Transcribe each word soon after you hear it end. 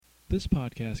This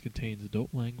podcast contains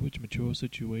adult language, mature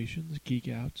situations, geek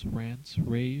outs, rants,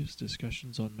 raves,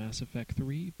 discussions on Mass Effect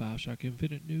 3, Bioshock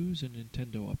Infinite news, and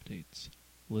Nintendo updates.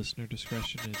 Listener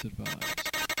discretion is advised.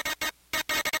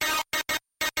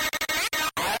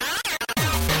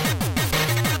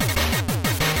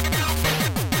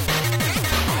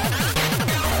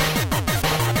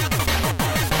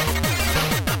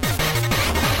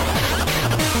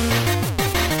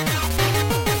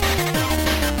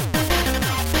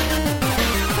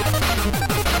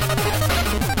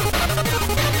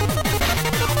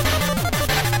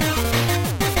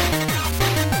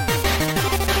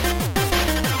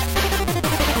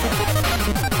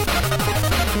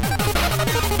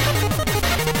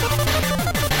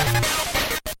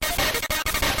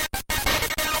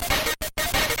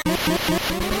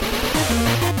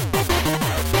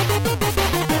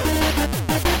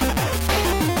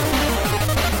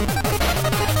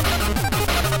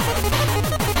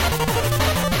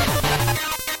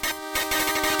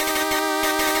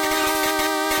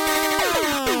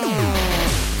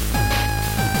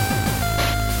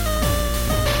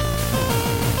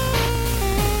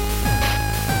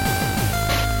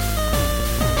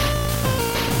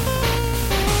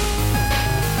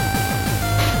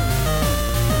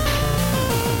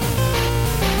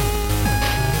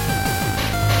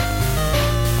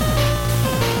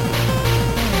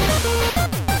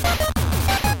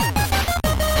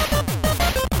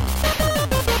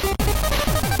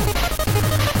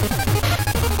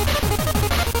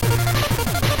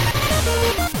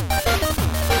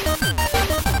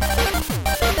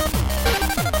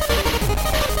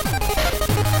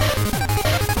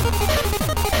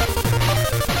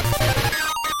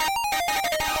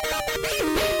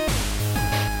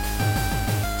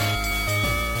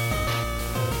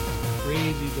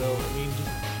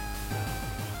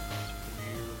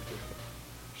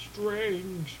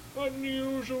 Strange,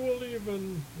 unusual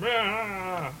even.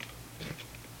 Ah.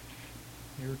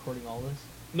 You're recording all this?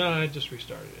 No, I just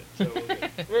restarted it, so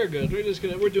we're good.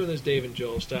 We're doing this Dave and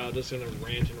Joel style, just gonna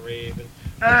rant and rave,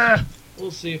 and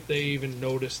we'll see if they even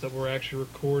notice that we're actually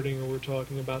recording or we're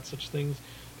talking about such things.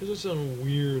 Because it's in a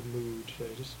weird mood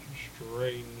today, just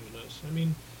strangeness. I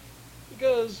mean,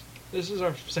 because this is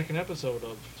our second episode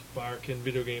of Sparkin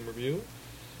Video Game Review,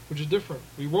 which is different.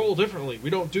 We roll differently. We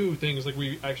don't do things like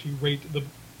we actually rate the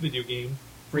video game.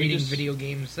 Rating video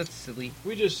games, that's silly.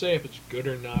 We just say if it's good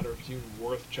or not, or if it's even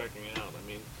worth checking out. I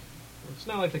mean, it's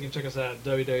not like they can check us out at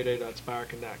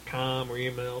www.sparkin.com, or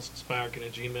email us at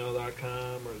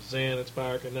sparkin@gmail.com, or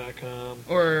zan@sparkin.com.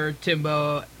 Or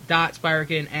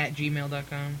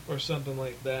timbo.sparkin@gmail.com. Or something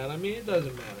like that. I mean, it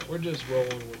doesn't matter. We're just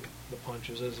rolling with the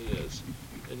punches as he is.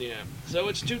 And yeah. So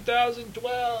it's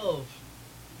 2012!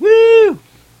 Woo!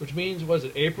 Which means, was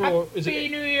it April? Happy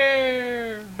New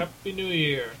Year! Happy New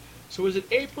Year. So is it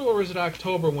April or is it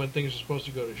October when things are supposed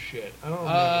to go to shit? I don't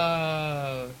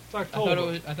remember. It's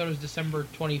October. I thought it was December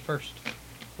 21st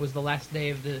was the last day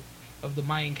of the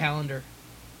Mayan calendar,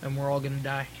 and we're all gonna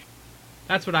die.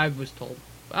 That's what I was told.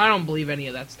 I don't believe any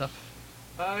of that stuff.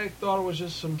 I thought it was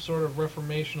just some sort of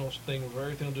reformational thing where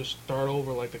everything will just start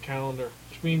over like the calendar.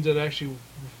 Which means that actually...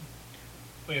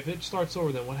 Wait, if it starts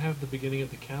over, then what happened at the beginning of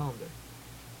the calendar?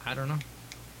 I don't know.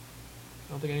 I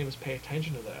don't think any of us pay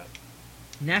attention to that.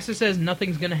 NASA says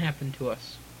nothing's going to happen to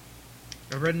us.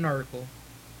 I read an article.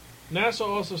 NASA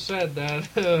also said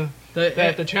that the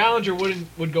Challenger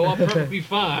would go up perfectly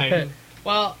fine.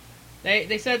 Well,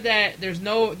 they said that there's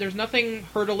nothing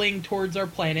hurtling towards our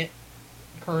planet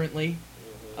currently.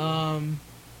 Mm-hmm.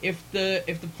 If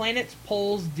the planet's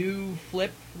poles do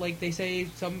flip, like they say,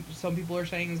 some people are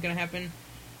saying is going to happen,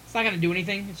 it's not going to do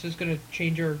anything. It's just going to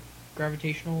change our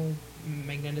gravitational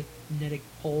magnetic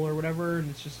pole or whatever, and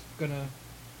it's just gonna.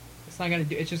 It's not gonna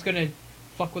do. It's just gonna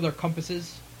fuck with our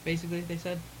compasses, basically. They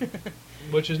said.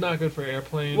 Which is not good for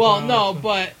airplanes. Well, no,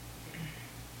 but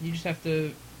you just have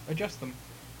to adjust them,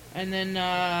 and then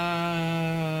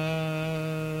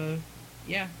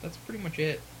yeah, that's pretty much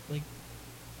it. Like,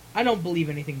 I don't believe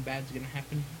anything bad's gonna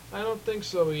happen. I don't think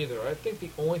so either. I think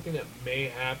the only thing that may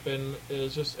happen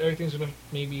is just everything's gonna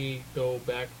maybe go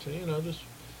back to just.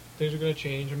 Things are going to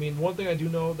change. I mean, one thing I do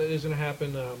know that is going to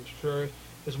happen, I'm sure,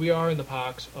 is we are in the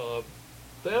pox of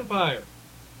the Empire.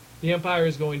 The Empire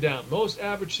is going down. Most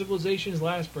average civilizations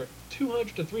last for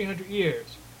 200 to 300 years.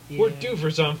 Yeah. We're due for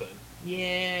something.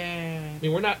 Yeah. I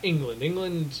mean, we're not England.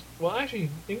 England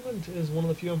is one of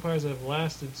the few empires that have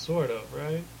lasted, sort of,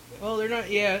 right? Well, they're not.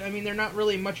 Yeah, I mean, they're not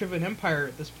really much of an empire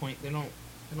at this point. They don't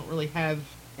really have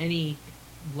any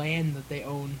land that they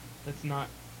own that's not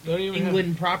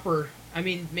England proper. I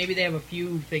mean, maybe they have a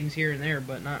few things here and there,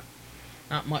 but not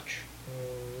much.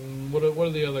 what are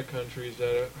the other countries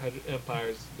that had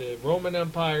empires? The Roman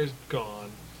Empire is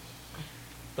gone.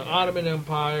 The Ottoman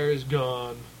Empire is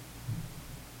gone.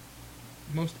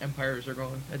 Most empires are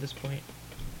gone at this point.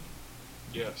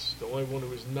 Yes, the only one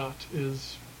who is not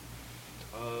is.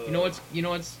 You know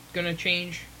what's gonna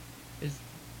change is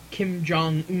Kim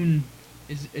Jong Un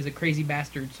is a crazy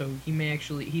bastard. So he may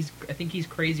actually I think he's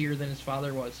crazier than his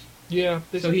father was. Yeah.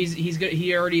 So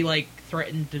he already like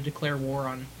threatened to declare war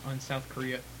on South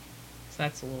Korea. So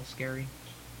that's a little scary.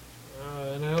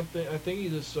 And I think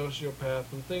he's a sociopath.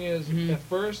 And the thing is, at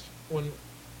first when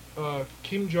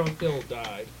Kim Jong Il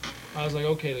died, I was like,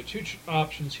 okay, there are two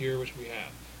options here which we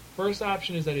have. First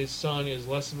option is that his son is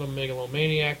less of a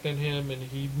megalomaniac than him, and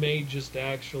he may just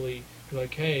actually be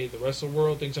like, hey, the rest of the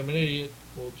world thinks I'm an idiot.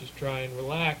 We'll just try and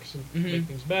relax and make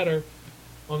things better.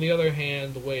 On the other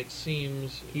hand, the way it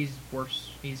seems, he's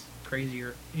worse. He's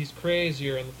crazier. He's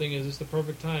crazier, and the thing is, it's the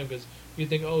perfect time because you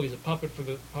think, oh, he's a puppet for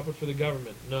the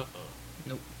government. Nuh-uh.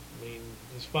 Nope. I mean,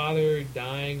 his father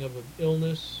dying of an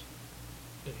illness,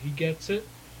 and he gets it.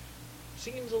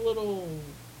 Seems a little.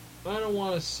 I don't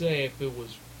want to say if it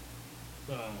was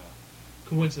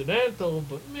coincidental,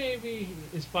 but maybe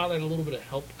his father had a little bit of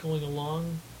help going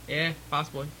along. Yeah,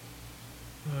 possibly.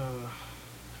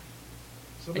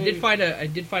 So I did find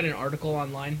an article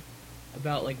online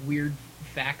about like weird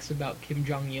facts about Kim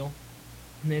Jong Il,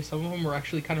 and some of them were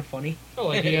actually kind of funny. Oh,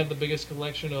 like he had the biggest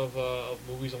collection of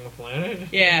movies on the planet.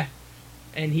 Yeah,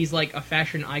 and he's like a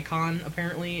fashion icon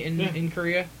apparently in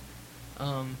Korea.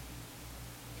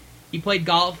 He played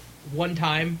golf one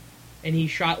time, and he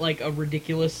shot like a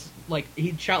ridiculous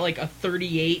he shot like a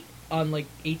 38 on like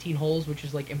 18 holes, which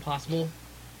is like impossible.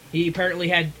 He apparently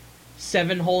had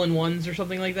 7 hole-in-ones or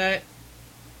something like that.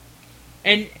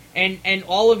 And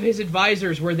all of his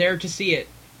advisors were there to see it,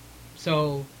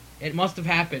 so it must have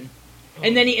happened. Oh.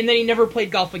 And then he never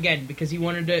played golf again because he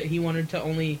wanted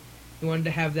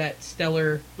to have that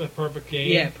stellar, the perfect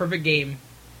game. Yeah, perfect game.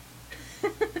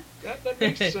 that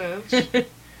makes sense.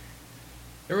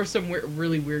 There were some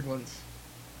really weird ones.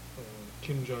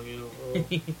 Kim Jong Il. Oh.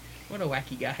 What a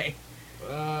wacky guy.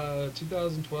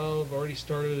 2012 already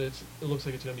started. It looks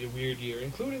like it's going to be a weird year,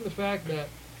 including the fact that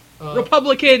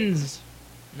Republicans.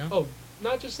 No. Oh,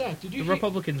 not just that. Did you? The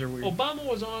Republicans are weird. Obama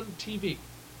was on TV.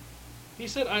 He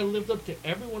said, "I lived up to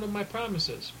every one of my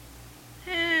promises."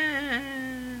 He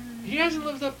hasn't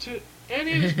lived up to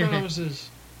any of his promises.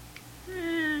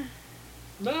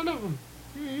 None of them.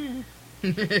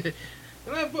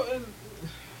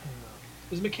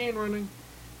 Is McCain running?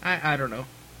 I don't know.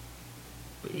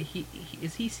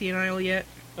 Is he senile yet?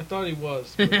 I thought he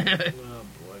was. But, oh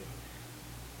boy.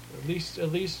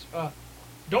 At least.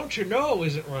 Don't you know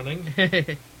isn't running?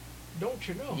 Don't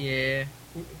you know? Yeah.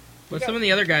 But some of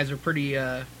the other guys are pretty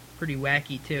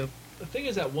wacky too. The thing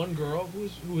is that one girl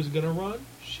who was gonna run,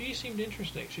 she seemed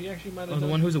interesting. She actually might have. The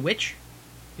one who's a witch?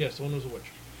 Yes, the one who's a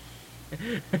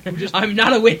witch. I'm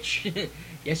not a witch.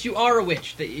 Yes, you are a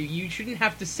witch. You shouldn't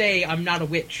have to say I'm not a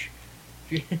witch.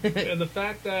 And the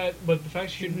fact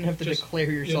she shouldn't have to declare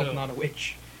yourself not a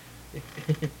witch.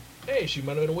 Hey, she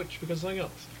might have been a witch because of something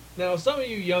else. Now, some of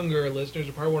you younger listeners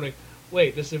are probably wondering,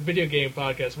 wait, this is a video game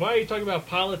podcast. Why are you talking about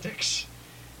politics?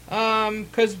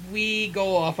 Because we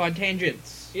go off on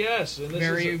tangents. Yes, and this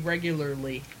very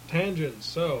regularly. Tangents,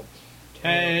 so.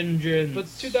 Tangents. But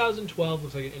 2012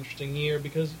 looks like an interesting year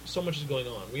because so much is going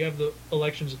on. We have the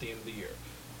elections at the end of the year.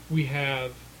 We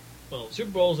have,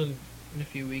 Super Bowls in a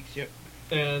few weeks, yep.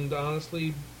 And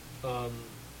honestly, I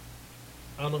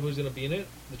don't know who's going to be in it.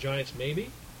 The Giants,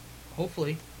 maybe.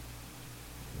 Hopefully.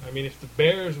 I mean, if the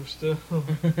Bears were still...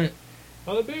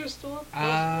 Are the Bears still up?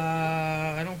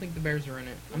 I don't think the Bears are in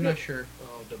it. I'm not sure.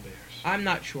 Oh, the Bears. I'm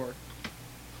not sure.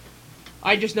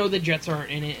 I just know the Jets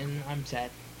aren't in it, and I'm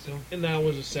sad. So. And that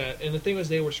was a sad... And the thing was,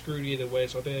 they were screwed either way,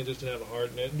 so I think they just didn't have a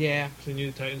heart in it. Yeah. Because they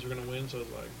knew the Titans were going to win, so it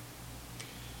was like...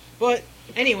 But,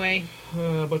 anyway...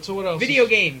 but so what else? Video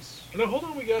games. No, hold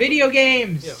on, we got... Video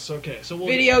games! Yes, okay. So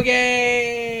Video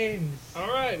games!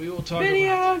 Alright, we will talk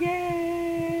Video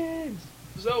games!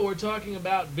 So, we're talking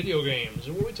about video games,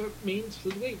 and what we talk means for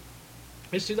the week.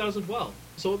 It's 2012.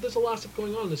 So there's a lot of stuff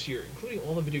going on this year, including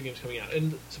all the video games coming out.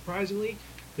 And surprisingly,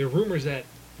 there are rumors that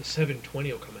the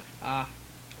 720 will come out.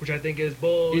 Which I think is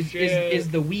bullshit.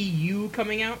 Is the Wii U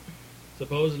coming out?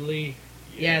 Supposedly,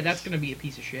 yes. Yeah, that's going to be a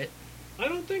piece of shit. I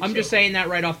don't think so. I'm just saying that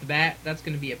right off the bat. That's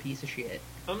going to be a piece of shit.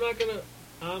 I'm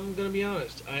gonna be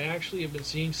honest. I actually have been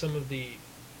seeing some of the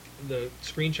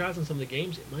screenshots and some of the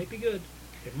games. It might be good.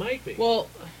 It might be. Well,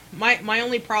 my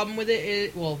only problem with it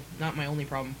is, well, not my only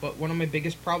problem, but one of my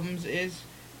biggest problems is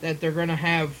that they're gonna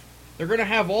have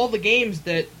all the games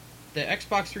that the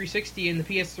Xbox 360 and the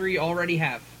PS3 already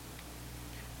have.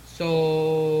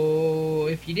 So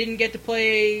if you didn't get to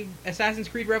play Assassin's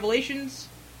Creed Revelations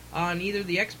on either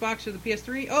the Xbox or the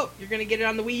PS3, you're gonna get it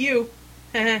on the Wii U.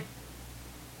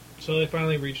 So they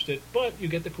finally reached it, but you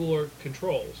get the cooler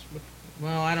controls.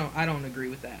 Well, I don't agree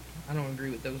with that. I don't agree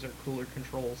with those are cooler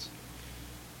controls.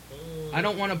 I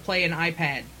don't want to play an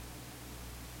iPad.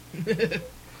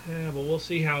 Yeah, but we'll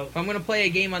see how. If I'm gonna play a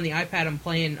game on the iPad, I'm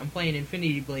playing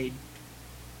Infinity Blade.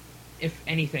 If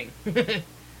anything,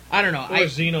 I don't know. Or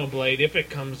Xenoblade if it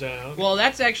comes out. Well,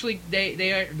 that's actually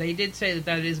they did say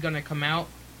that is gonna come out,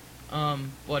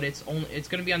 but it's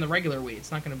gonna be on the regular Wii.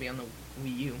 It's not gonna be on the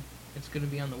Wii U. It's gonna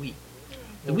be on the Wii.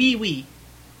 The Wii.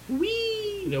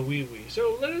 The Wii.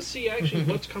 So let us see actually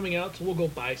what's coming out. So we'll go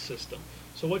by system.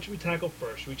 So what should we tackle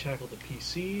first? Should we tackle the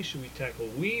PC? Should we tackle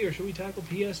Wii? Or should we tackle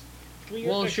PS3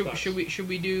 or Xbox? Should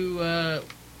we do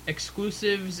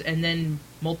exclusives and then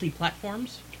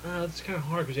multi-platforms? It's kind of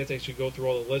hard because you have to actually go through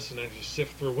all the lists and actually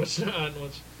sift through what's not and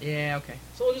what's. Yeah. Okay.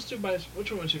 So we'll just do by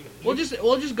which one should we?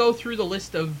 We'll just go through the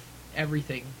list of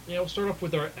everything. Yeah, we'll start off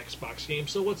with our Xbox game.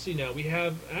 So let's see now. We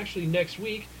have actually next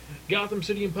week Gotham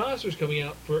City Imposters coming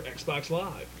out for Xbox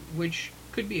Live, which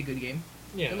could be a good game.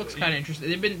 Yeah, it looks kind of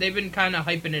interesting. They've been kind of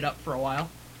hyping it up for a while.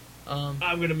 I'm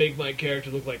gonna make my character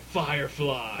look like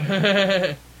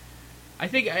Firefly. I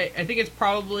think it's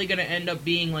probably gonna end up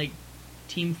being like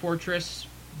Team Fortress,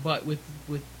 but with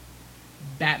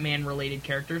Batman related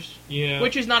characters. Yeah,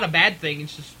 which is not a bad thing.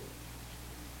 It's just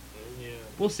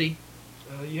we'll see.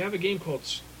 You have a game called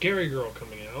Scary Girl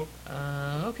coming out.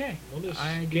 Okay. What is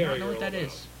I do not know what that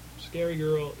is. Scary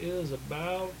Girl is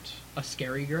about a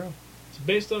scary girl. It's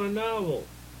based on a novel,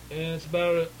 and it's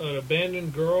about an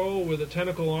abandoned girl with a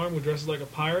tentacle arm who dresses like a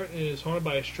pirate and is haunted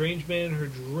by a strange man in her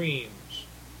dreams.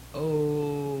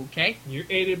 Okay. You're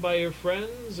aided by your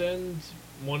friends, and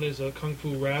one is a kung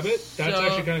fu rabbit. That's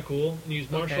actually kind of cool. You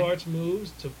use martial arts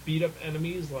moves to beat up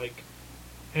enemies like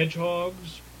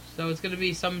hedgehogs. So it's going to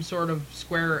be some sort of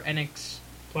Square Enix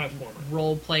platformer,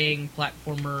 role-playing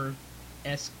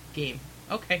platformer-esque game.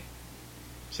 Okay.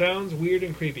 Sounds weird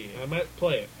and creepy. I might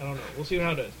play it. I don't know. We'll see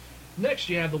how it is. Next,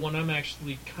 you have the one I'm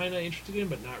actually kind of interested in,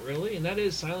 but not really, and that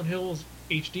is Silent Hill's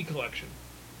HD collection.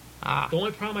 The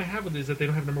only problem I have with it is that they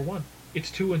don't have number 1. It's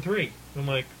 2 and 3. I'm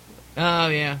like, oh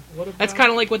yeah. That's kind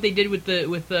of like what they did with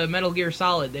the Metal Gear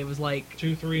Solid. They was like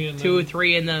 2, 3, and 2,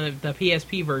 3 in the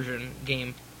PSP version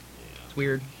game. Yeah. It's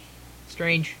weird,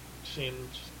 strange. You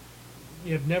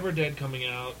have Never Dead coming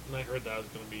out, and I heard that was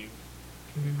going to be.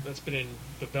 That's been in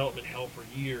development hell for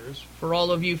years. For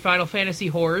all of you Final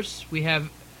Fantasy whores, we have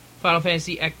Final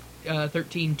Fantasy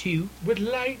 13-2. With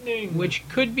lightning! Which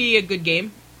could be a good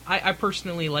game. I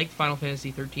personally liked Final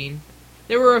Fantasy 13.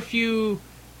 There were a few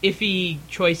iffy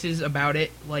choices about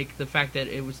it, like the fact that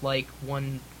it was like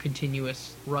one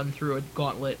continuous run through a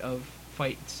gauntlet of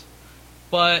fights.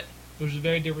 But which is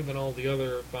very different than all the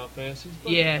other Final Fantasies.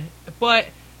 Yeah, but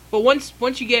once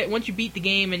you beat the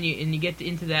game and you get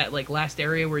into that like last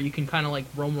area where you can kind of like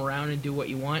roam around and do what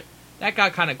you want, that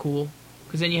got kind of cool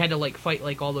because then you had to like fight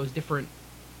like all those different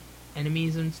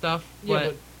enemies and stuff. Yeah,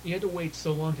 but you had to wait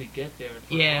so long to get there. And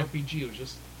for an RPG, it was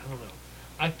just I don't know.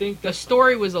 I think the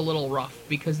story was a little rough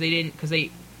because they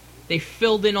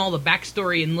filled in all the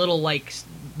backstory in little like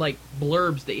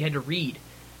blurbs that you had to read,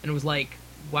 and it was like,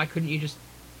 why couldn't you just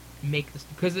make this?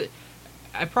 Because it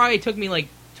probably took me like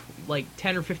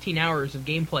 10 or 15 hours of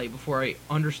gameplay before I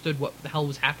understood what the hell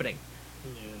was happening.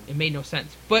 Yeah. It made no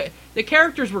sense. But the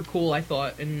characters were cool, I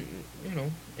thought, and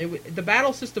the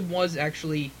battle system was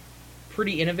actually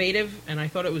pretty innovative, and I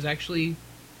thought it was actually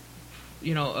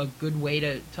a good way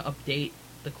to update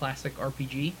the classic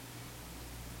RPG.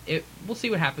 We'll see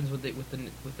what happens with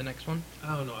the next one.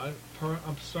 I don't know.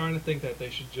 I'm starting to think that they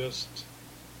should just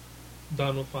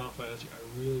done with Final Fantasy.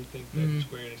 I really think that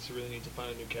Square Enix really needs to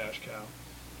find a new cash cow.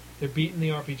 They're beating the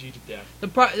RPG to death. The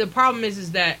problem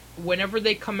is that whenever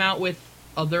they come out with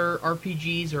other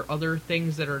RPGs or other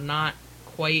things that are not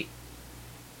quite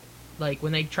like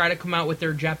when they try to come out with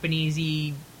their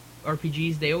Japanesey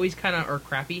RPGs, they always kind of are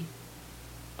crappy.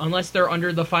 Unless they're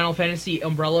under the Final Fantasy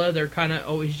umbrella, they're kind of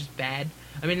always just bad.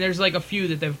 I mean, there's like a few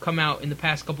that they've come out in the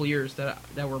past couple years that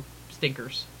were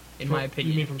stinkers, in my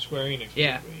opinion. You mean from Square Enix?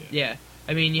 Yeah.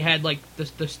 I mean, you had like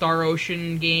the Star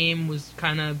Ocean game was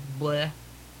kind of bleh.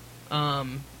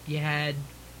 You had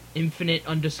Infinite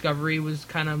Undiscovery was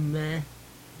kind of meh.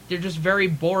 They're just very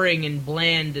boring and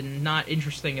bland and not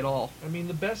interesting at all. I mean,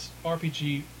 the best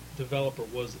RPG developer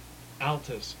was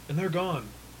Altus, and they're gone.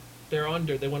 They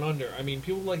went under. I mean,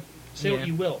 people say what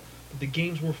you will, but the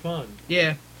games were fun.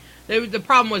 Yeah. The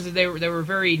problem was that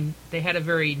they had a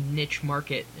very niche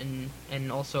market,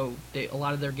 and also a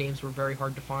lot of their games were very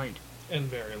hard to find and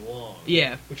very long.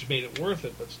 Yeah, which made it worth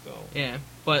it, but still. Yeah,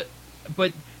 but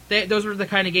those were the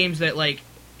kind of games that, like,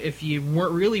 if you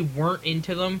weren't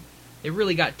into them, they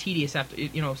really got tedious after.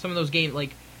 Some of those games,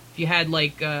 like if you had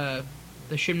like the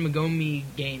Shin Megami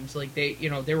games, like they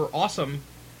were awesome.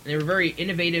 They were very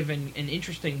innovative and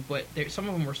interesting, but some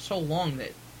of them were so long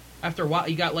that after a while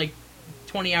you got like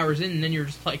 20 hours in, and then you're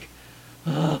just like,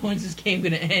 when's this game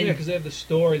going to end? Yeah, because they have the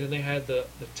story, then they had the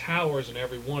towers in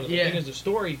every one. And the thing is, the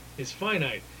story is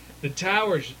finite. The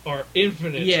towers are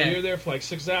infinite. Yeah. So you're there for like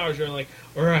 6 hours. You're like,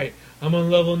 all right, I'm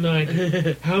on level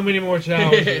 90. How many more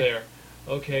towers are there?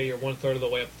 Okay, you're 1/3 of the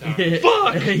way up the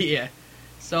tower. Fuck! Yeah.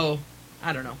 So,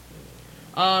 I don't know.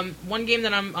 One game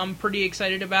that I'm pretty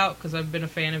excited about, because I've been a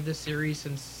fan of this series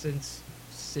since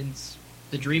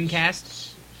the Dreamcast.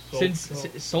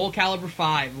 Soul Calibur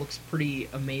 5 looks pretty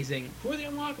amazing. Who are the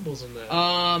unlockables in that?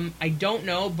 I don't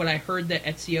know, but I heard that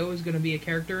Ezio is going to be a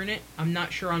character in it. I'm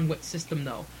not sure on what system,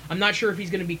 though. I'm not sure if he's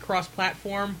going to be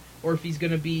cross-platform, or if he's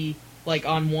going to be, like,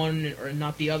 on one or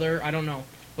not the other. I don't know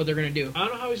what they're going to do. I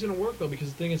don't know how he's going to work, though, because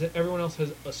the thing is that everyone else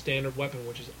has a standard weapon,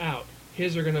 which is out.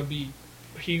 His are going to be...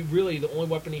 the only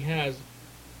weapon he has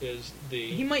is the...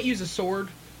 He might use a sword.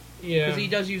 Yeah. Because he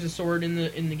does use a sword in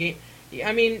the game.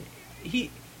 I mean, he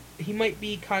might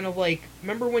be kind of like...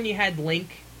 Remember when you had Link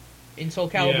in Soul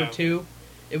Calibur 2?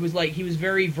 It was like he was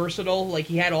very versatile. Like,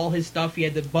 he had all his stuff. He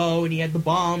had the bow, and he had the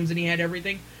bombs, and he had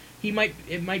everything.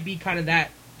 It might be kind of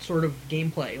that sort of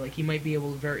gameplay. Like, he might be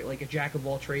able to like a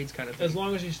jack-of-all-trades kind of thing. As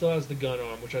long as he still has the gun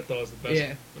arm, which I thought was the best.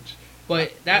 Yeah.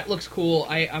 But that looks cool.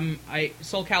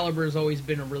 Soul Calibur has always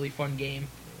been a really fun game.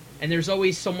 And there's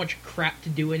always so much crap to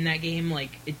do in that game.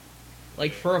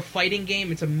 Like for a fighting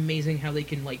game, it's amazing how they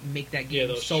can like make that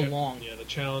game so long. Yeah, the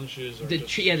challenges are the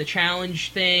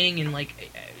challenge thing, and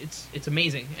like it's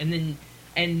amazing.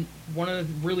 And one of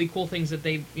the really cool things that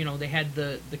they had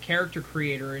the character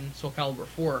creator in Soul Calibur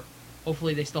 4.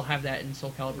 Hopefully they still have that in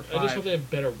Soul Calibur 5. I just hope they have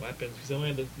better weapons, because they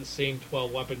only have the same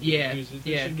 12 weapons. Yeah, they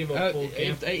should give a full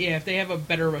game. If they have a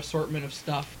better assortment of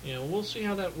stuff. Yeah, we'll see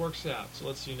how that works out. So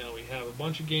let's see now. We have a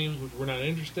bunch of games which we're not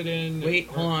interested in. Wait,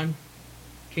 hold on.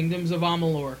 Kingdoms of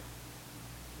Amalur.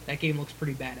 That game looks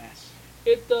pretty badass.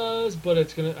 It does, but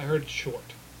it's gonna. I heard it's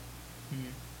short.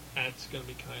 That's gonna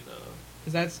be kind of.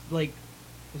 Because that's like,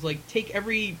 it's like take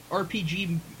every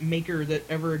RPG maker that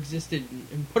ever existed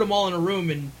and put them all in a room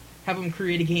and have them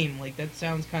create a game. Like, that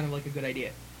sounds kind of like a good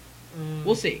idea.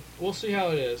 We'll see. We'll see how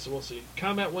it is. We'll see.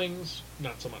 Combat Wings,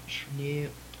 not so much. Yeah.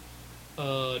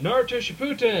 Naruto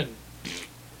Shippuden.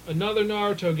 Another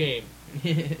Naruto game.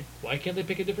 Why can't they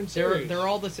pick a different series? They're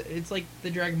all the. It's like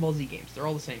the Dragon Ball Z games. They're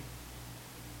all the same.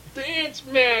 Dance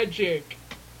Magic.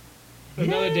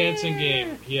 Another dancing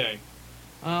game. Yay.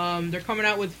 They're coming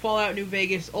out with Fallout New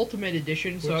Vegas Ultimate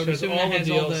Edition, so I would assume that has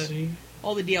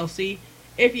all the DLC.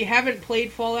 If you haven't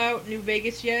played Fallout New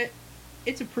Vegas yet,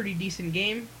 it's a pretty decent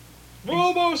game.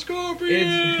 Robo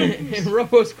Scorpions.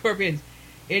 Robo Scorpions.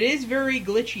 It is very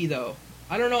glitchy though.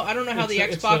 I don't know how the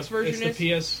Xbox version is.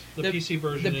 The PC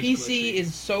version. The PC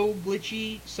is so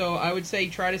glitchy, so I would say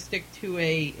try to stick to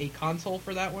a console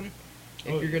for that one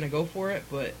if you're gonna go for it.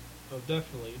 But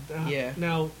definitely. Yeah.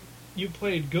 Now, you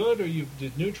played good, or you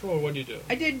did neutral, or what did you do?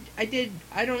 I did.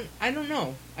 I don't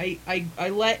know. I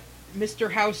let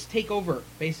Mr. House take over,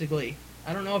 basically.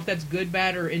 I don't know if that's good,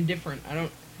 bad, or indifferent. I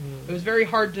don't. It was very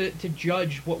hard to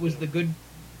judge what was the good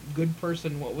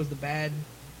person, what was the bad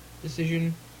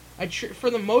decision. For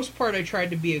the most part, I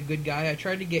tried to be a good guy. I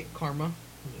tried to get karma.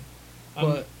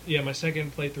 But my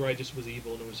second playthrough, I just was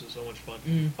evil, and it was just so much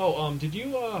fun. Oh, did you?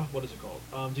 What is it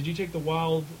called? Did you take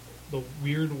the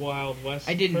weird Wild West?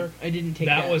 I didn't. perk? I didn't take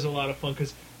that. That was a lot of fun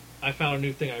because I found a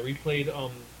new thing. I replayed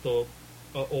the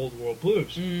Old World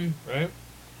Blues. Right.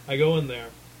 I go in there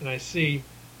and I see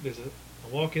I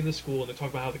walk into school and they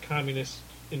talk about how the communist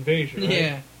invasion. Right?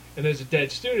 Yeah. And there's a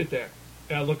dead student there.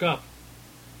 And I look up.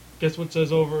 Guess what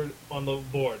says over on the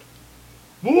board?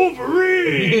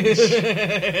 Wolverines!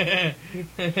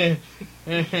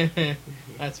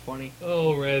 That's funny.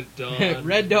 Oh, Red Dawn.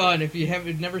 Red Dawn. If you have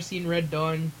never seen Red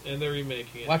Dawn, and they're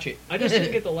remaking it. Watch it. I just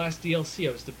didn't get the last DLC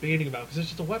I was debating about because it's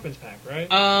just a weapons pack, right?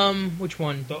 Which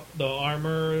one? The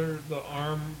armor, the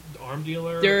arm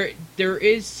dealer. There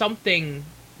is something.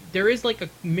 There is like a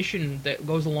mission that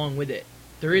goes along with it.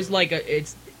 There is like I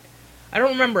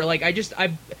don't remember. Like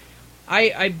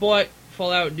I bought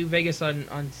Fallout New Vegas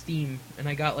on Steam, and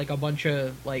I got like a bunch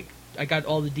of I got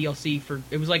all the DLC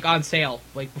it was like on sale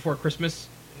like before Christmas.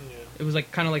 Yeah. It was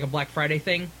like kind of like a Black Friday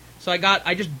thing. So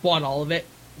I just bought all of it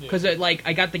because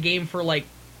I got the game for like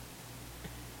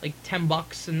like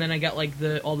 $10, and then I got like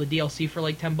all the DLC for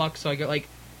like $10. So I got like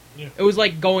Yeah. it was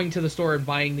like going to the store and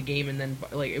buying the game, and then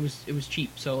like it was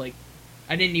cheap. So like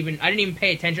I didn't even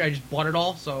pay attention. I just bought it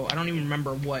all. So I don't even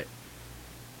remember what.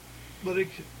 But I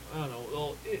don't know.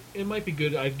 Well, it might be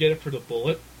good. I'd get it for the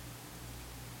bullet.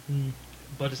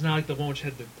 But it's not like the one which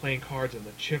had the playing cards and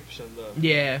the chips and the...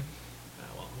 Yeah.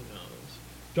 Well, who knows.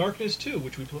 Darkness 2,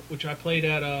 which I played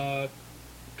at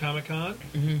Comic-Con,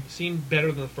 seemed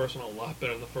better than the first one, a lot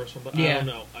better than the first one, but I don't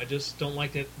know. I just don't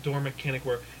like that door mechanic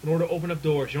where in order to open up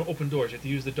doors, you don't open doors, you have to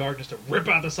use the darkness to rip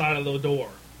out the side of the door.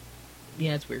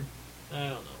 Yeah, it's weird. I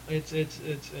don't know. It's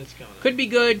kind of... Could be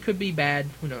good, could be bad.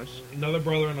 Who knows? Another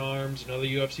Brother in Arms, another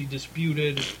UFC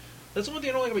Disputed. That's the one thing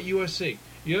I don't like about UFC.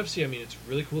 UFC, I mean, it's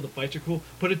really cool. The fights are cool,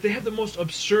 but if they have the most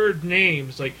absurd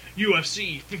names like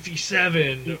UFC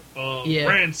 57,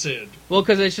 Rancid. Well,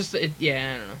 because it's just, I don't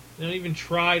know. They don't even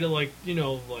try to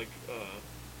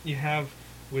you have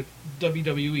with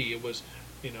WWE. It was,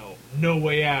 No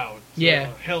Way Out.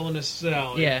 Hell in a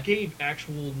Cell. Yeah. It gave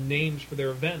actual names for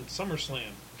their event, SummerSlam.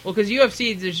 Well, because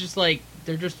UFC, there's just like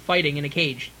they're just fighting in a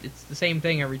cage. It's the same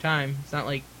thing every time. It's not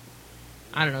like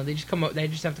I don't know. They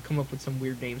just have to come up with some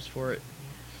weird names for it.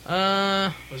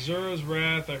 Azura's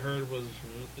Wrath, I heard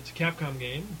it's a Capcom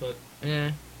game, but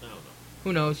yeah, I don't know.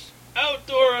 Who knows?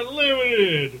 Outdoor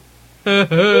Unlimited.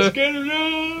 Let's get her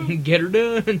done. Get her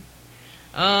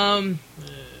done.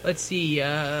 Let's see.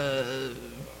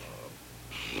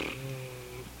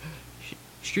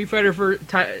 Street Fighter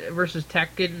versus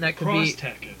Tekken. That could be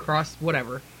Tekken.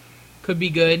 Whatever. Could be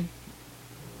good.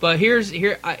 But here's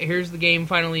the game.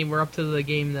 Finally, we're up to the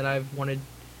game that I've wanted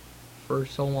for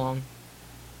so long.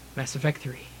 Mass Effect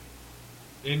 3.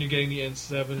 And you're getting the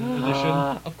N7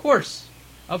 edition? Of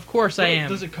course I am.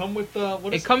 Does it come with...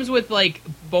 it comes with, like,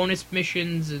 bonus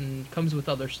missions and comes with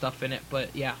other stuff in it,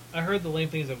 but yeah. I heard the lame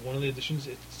thing is that one of the editions,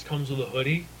 it comes with a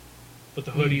hoodie, but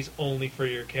the hoodie's only for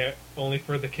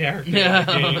the character in the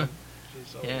game. Which is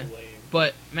so lame.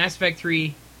 But Mass Effect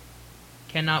 3,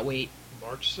 cannot wait.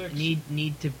 March 6th?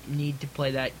 Need to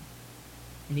play that.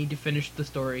 Need to finish the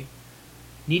story.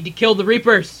 Need to kill the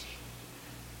Reapers!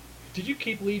 Did you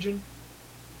keep Legion?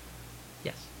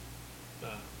 Yes.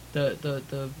 The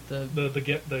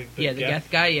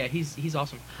Geth guy. Yeah, he's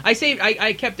awesome.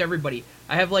 I kept everybody.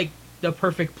 I have like the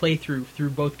perfect playthrough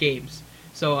through both games.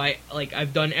 So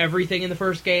I've done everything in the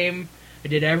first game. I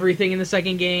did everything in the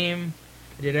second game.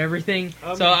 I did everything.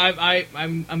 So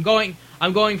I'm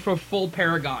going for full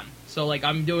Paragon. So like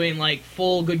I'm doing like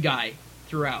full good guy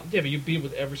throughout. Yeah, but you beat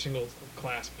with every single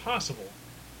class possible.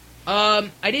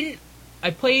 I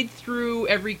played through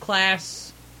every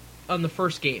class on the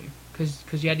first game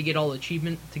because you had to get all the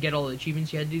achievements. You had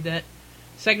to do that.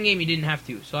 Second game you didn't have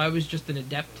to, so I was just an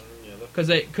adept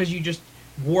because you just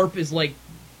warp is like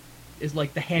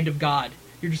the hand of God.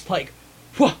 You're just like,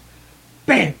 whoa,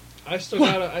 bam. I still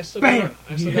gotta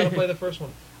play the first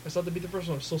one. I still have to beat the first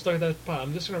one. I'm still stuck at that spot.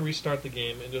 I'm just gonna restart the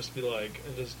game and just be like,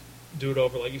 and just do it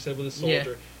over like you said with a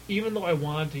soldier. Yeah. Even though I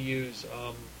wanted to use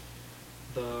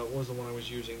what was the one I was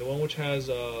using? The one which has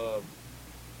not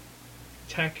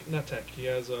tech. He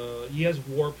has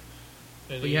warp.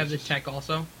 And but you have the tech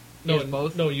also. No,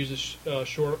 both. No, he uses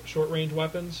short range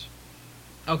weapons.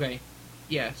 Okay,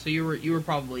 yeah. So you were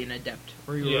probably an adept,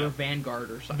 or you were a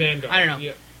vanguard or something. Vanguard. I don't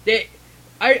know. Yeah.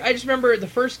 I just remember the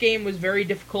first game was very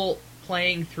difficult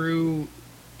playing through.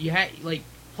 You had like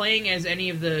playing as any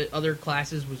of the other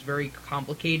classes was very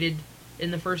complicated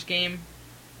in the first game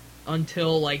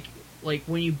until like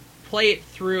when you play it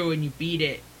through and you beat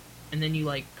it, and then you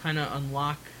like kind of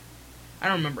unlock. I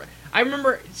don't remember. I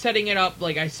remember setting it up.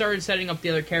 Like I started setting up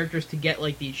the other characters to get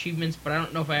like the achievements, but I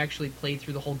don't know if I actually played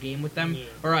through the whole game with them,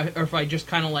 or if I just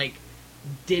kind of like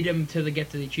did them to get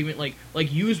to the achievement.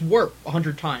 Like use warp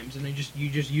 100 times, and then you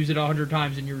just use it 100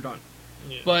 times and you're done.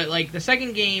 Yeah. But like the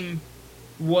second game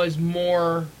was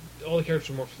more. All the characters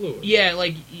are more fluid. Yeah,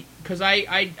 like because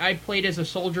I played as a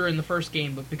soldier in the first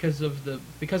game, but because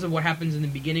of what happens in the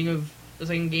beginning of the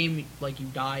second game, like you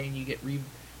die and you get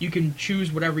you can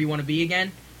choose whatever you want to be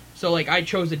again. So like I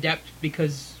chose adept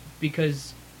because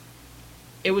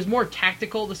it was more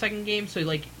tactical the second game. So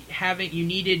like you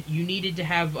needed to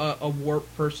have a warp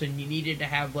person. You needed to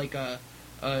have like a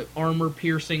armor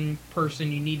piercing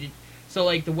person. You needed so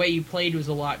like the way you played was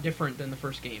a lot different than the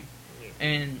first game,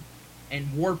 and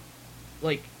warp.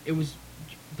 Like it was,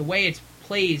 the way it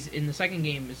plays in the second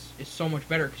game is so much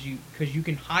better because you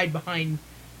can hide behind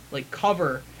like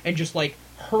cover and just like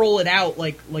hurl it out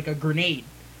like a grenade,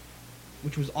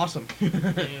 which was awesome.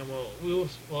 Yeah,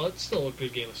 well, it's still a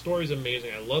good game. The story's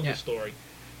amazing. I love the story,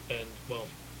 and well,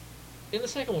 in the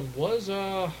second one was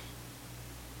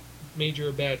Major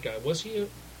a bad guy? Was he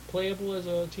playable as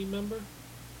a team member?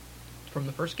 From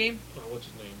the first game? What's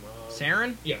his name?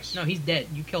 Saren? Yes. No, he's dead.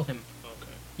 You kill him.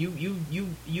 Okay.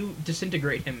 You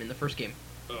disintegrate him in the first game.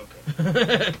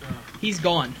 Okay. He's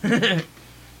gone. Alright,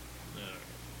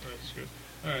 that's good.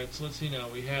 Alright, so let's see now.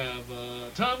 We have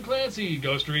Tom Clancy,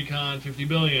 Ghost Recon 50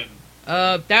 Billion.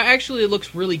 That actually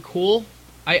looks really cool.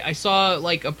 I saw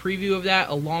like a preview of that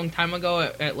a long time ago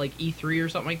at like E3 or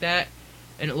something like that,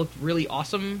 and it looked really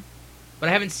awesome. But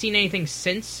I haven't seen anything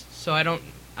since, so I don't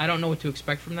know what to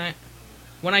expect from that.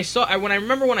 When I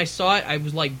remember when I saw it, I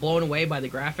was like blown away by the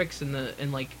graphics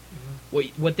and like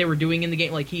what they were doing in the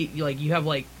game. Like you have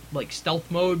like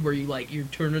stealth mode where you're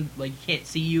turning like you can't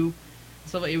see you and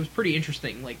stuff. It was pretty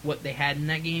interesting, like what they had in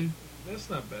that game. That's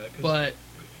not bad. But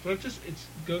it's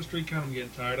Ghost Recon. I'm getting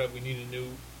tired of. We need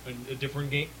a different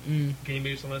game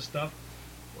based on that stuff.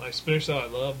 Well, I Splinter Cell I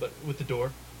love, but with the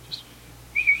door, just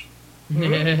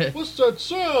what's that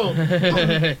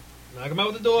sound? Knock him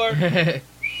out with the door.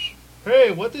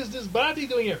 Hey, what is this body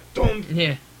doing here?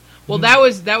 Yeah. Well, that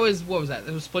was what was that?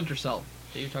 It was Splinter Cell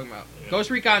that you were talking about. Yeah.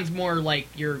 Ghost Recon's more like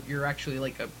you're actually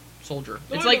like a soldier.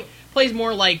 No, it's like plays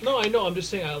more like. No, I know. I'm just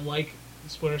saying I like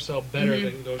Splinter Cell better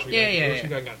than Ghost Recon. Ghost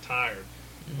Recon got tired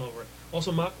over it.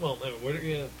 Also,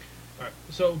 anyway, all right.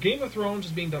 So Game of Thrones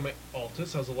is being done by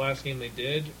Altus. That was the last game they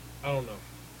did. I don't know.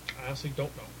 I honestly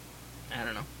don't know. I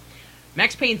don't know.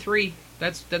 Max Payne 3.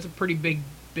 That's a pretty big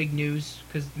news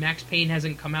because Max Payne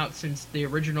hasn't come out since the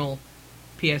original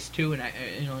PS2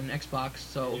 and Xbox.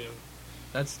 So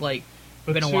that's like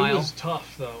been a while. But 2 was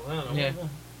tough though. I don't know. Yeah.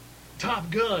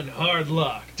 Top Gun, Hard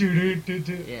Luck. Yeah,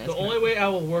 the only way I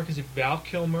will work is if Val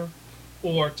Kilmer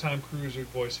or Tom Cruise are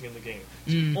voicing in the game.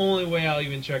 It's the only way I'll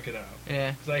even check it out.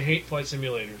 Yeah. Because I hate flight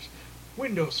simulators.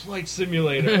 Windows Flight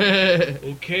Simulator.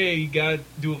 Okay, you gotta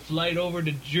do a flight over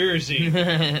to Jersey.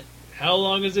 How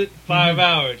long is it? 5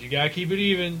 hours. You gotta keep it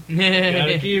even.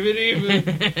 Gotta keep it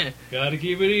even. Gotta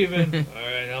keep it even.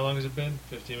 Alright, how long has it been?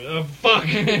 15 minutes. Oh, fuck!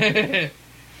 I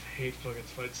hate fucking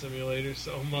flight simulators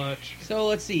so much. So,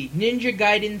 let's see. Ninja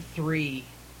Gaiden 3.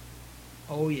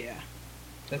 Oh, yeah.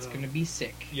 That's gonna be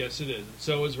sick. Yes, it is. And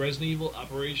so is Resident Evil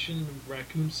Operation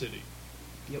Raccoon City.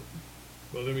 Yep.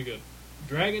 Well, there we go.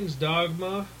 Dragon's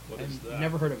Dogma. What is that?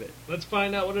 Never heard of it. Let's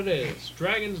find out what it is.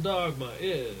 Dragon's Dogma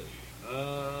is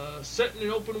set in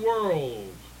an open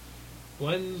world.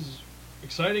 Blends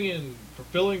exciting and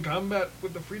fulfilling combat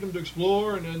with the freedom to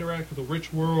explore and interact with a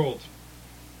rich world.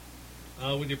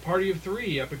 With your party of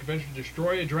 3, epic adventure to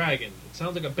destroy a dragon. It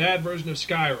sounds like a bad version of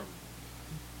Skyrim.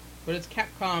 But it's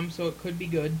Capcom, so it could be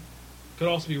good. Could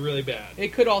also be really bad.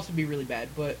 It could also be really bad,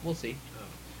 but we'll see.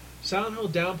 Silent Hill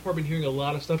Downpour I've been hearing a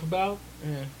lot of stuff about.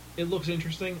 Yeah. It looks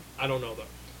interesting. I don't know, though.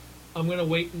 I'm going to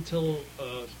wait until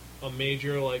a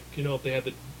major, like, if they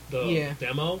had the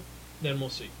demo, then we'll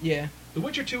see. Yeah. The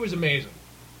Witcher 2 is amazing.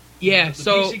 Yeah, the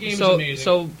PC game is amazing.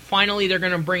 So finally they're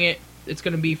going to bring it. It's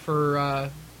going to be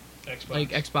for Xbox. like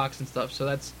Xbox and stuff, so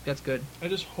that's good. I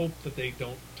just hope that they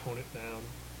don't tone it down.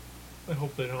 I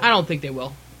hope they don't. I don't think they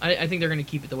will. I think they're going to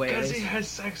keep it the way it is. Because he has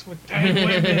sex with 10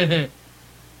 women.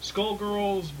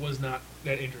 Skullgirls was not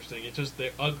that interesting. It's just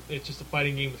it's just a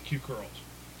fighting game with cute girls.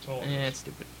 That's all it is. It's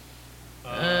stupid.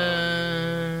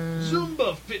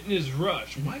 Zumba Fitness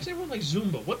Rush. Why is everyone like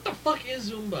Zumba? What the fuck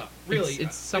is Zumba? Really?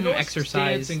 It's some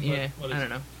exercise. Dancing, yeah, I don't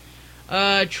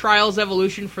know. Trials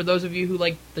Evolution, for those of you who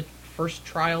like the first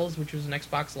Trials, which was an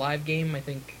Xbox Live game, I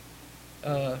think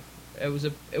it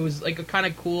was like a kind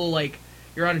of cool, like,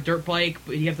 you're on a dirt bike,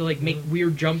 but you have to like make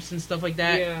weird jumps and stuff like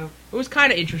that. Yeah. It was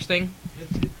kind of interesting.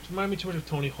 It reminded me too much of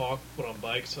Tony Hawk, but on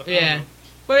bikes. So yeah.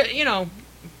 But,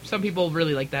 some people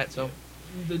really like that, so.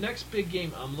 The next big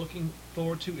game I'm looking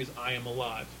forward to is I Am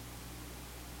Alive.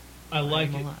 I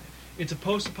like it. Alive. It's a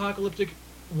post-apocalyptic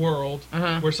world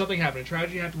where something happened. A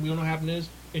tragedy happened, we don't know what happened is,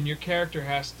 and your character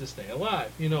has to stay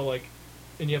alive.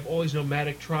 And you have all these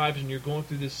nomadic tribes, and you're going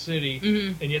through this city,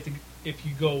 and you have to, if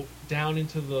you go down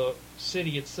into the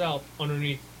city itself,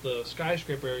 underneath the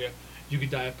skyscraper area, you could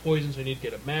die of poison, so you need to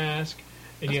get a mask,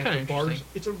 and That's you have to barter. interesting.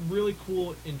 It's a really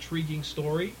cool, intriguing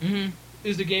story. Mm-hmm.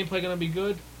 Is the gameplay going to be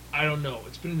good? I don't know.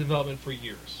 It's been in development for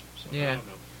years, so Yeah. I don't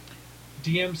know.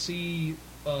 DMC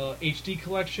HD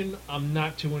collection, I'm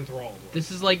not too enthralled with.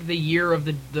 This is like the year of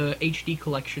the HD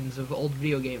collections of old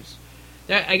video games.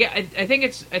 I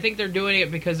think they're doing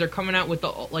it because they're coming out with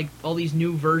all these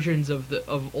new versions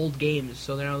of old games.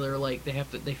 So now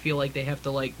they feel like they have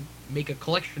to like make a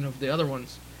collection of the other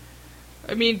ones.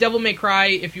 I mean, Devil May Cry.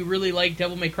 If you really like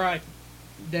Devil May Cry,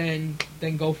 then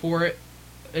go for it.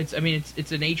 It's an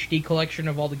HD collection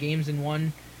of all the games in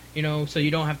one. So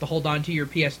you don't have to hold on to your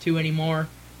PS2 anymore.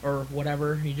 or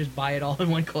whatever. You just buy it all in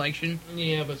one collection.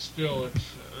 Yeah, but still, it's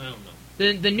I don't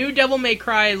know. The new Devil May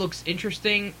Cry looks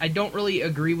interesting. I don't really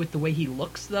agree with the way he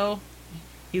looks, though.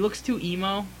 He looks too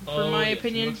emo, for my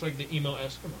opinion. He looks like the emo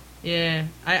Eskimo. Yeah,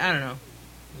 I don't know.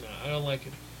 No, I don't like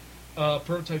it.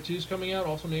 Prototype 2 is coming out,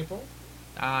 also in April.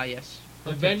 Ah, yes.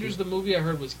 Avengers, the movie, I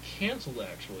heard, was canceled,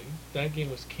 actually. That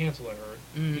game was canceled, I heard.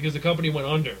 Mm. Because the company went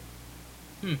under.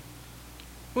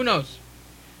 Who knows?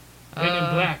 Men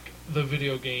in Black, the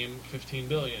video game, $15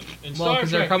 billion. And Well, Star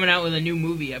because Trek, they're coming out with a new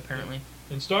movie, apparently.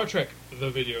 and Star Trek, the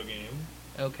video game.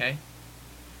 Okay.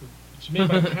 It's made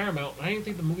by Paramount. I didn't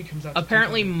think the movie comes out.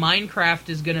 Apparently, till Minecraft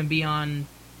is going to be on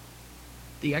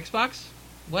the Xbox?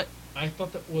 What? I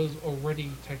thought that was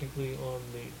already technically on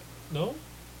the... No?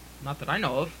 Not that I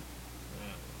know of.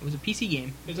 It was a PC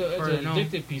game. It's far as I an know.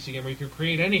 addictive PC game where you can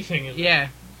create anything in Yeah,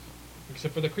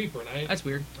 except for the creeper. And that's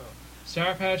weird.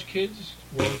 Sour Patch Kids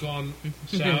was gone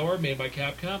sour, made by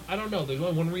Capcom. I don't know. There's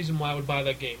only one reason why I would buy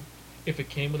that game. If it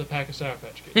came with a pack of Sour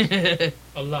Patch Kids.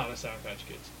 A lot of Sour Patch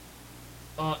Kids.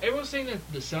 Everyone's saying that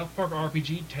the South Park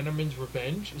RPG, Tenenbaum's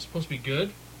Revenge, is supposed to be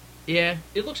good. Yeah.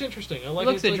 It looks interesting. I like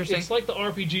Looks it. interesting. It's like the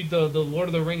RPG, the Lord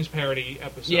of the Rings parody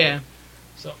episode. Yeah.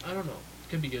 So, I don't know. It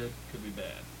could be good, could be bad.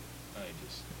 I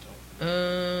just don't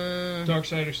know.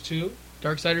 Darksiders 2.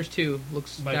 Darksiders 2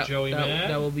 looks By Joey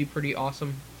Mad. That will be pretty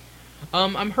awesome.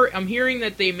 I'm hearing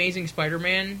that the Amazing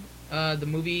Spider-Man, the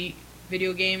movie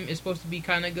video game, is supposed to be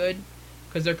kind of good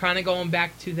because they're kind of going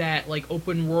back to that like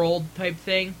open world type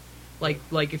thing, like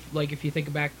if you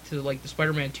think back to like the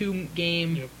Spider-Man 2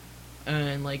 game, Yep.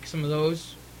 and like some of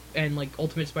those, and like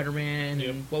Ultimate Spider-Man, Yep.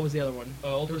 and what was the other one?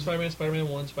 Ultimate Spider-Man, Spider-Man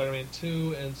 1, Spider-Man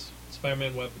 2, and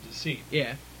Spider-Man Web of Deceit.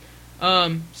 Yeah.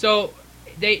 So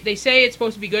they say it's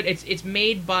supposed to be good. It's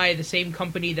made by the same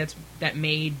company that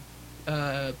made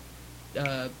Activision.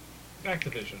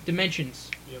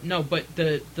 Dimensions. Yep. No, but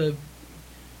the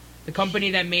company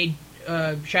that made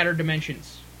Shattered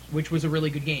Dimensions, which was a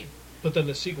really good game. But then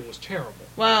the sequel was terrible.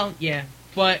 Well, yeah,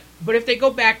 but if they go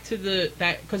back to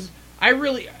that, because I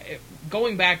really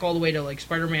going back all the way to like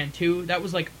Spider-Man 2, that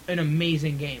was like an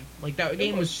amazing game. Like that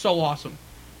game was so awesome.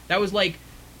 That was like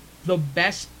the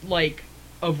best like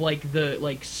of like the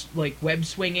like web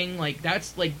swinging, like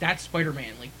that's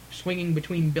Spider-Man, like swinging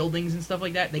between buildings and stuff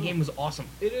like that. The game was awesome.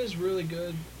 It is really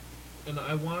good, and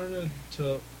I wanted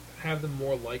to have them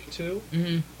more like 2.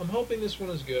 Mm-hmm. I'm hoping this one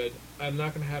is good. I'm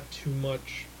not going to have too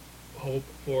much hope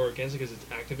for against it because it's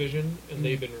Activision, and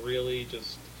they've been really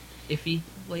just... Iffy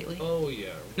lately. Oh,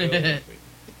 yeah. Really iffy.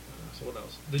 So what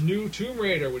else? The new Tomb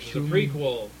Raider, which is a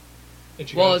prequel. And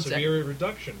she got a severe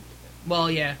reduction.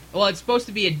 Well, yeah. Well, it's supposed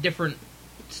to be a different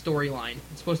storyline.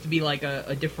 It's supposed to be like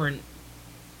a different...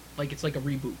 Like, it's like a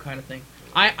reboot kind of thing.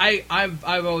 I've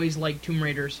always liked Tomb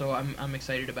Raider, so I'm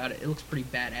excited about it. It looks pretty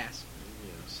badass.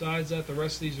 Yeah. Besides that, the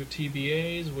rest of these are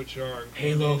TBAs, which are...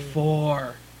 Halo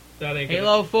 4. That ain't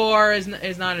Halo 4 is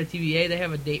not a TBA. They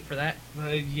have a date for that.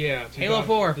 Yeah. Halo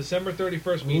 4. December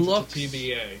 31st means it's a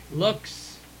TBA.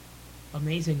 Looks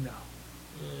amazing, though.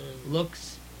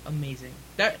 Looks amazing.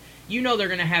 That they're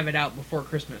going to have it out before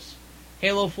Christmas.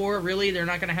 Halo 4, really? They're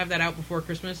not going to have that out before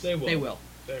Christmas? They will.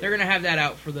 They're going to have that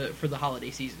out for the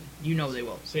holiday season. You know they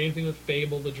will. Same thing with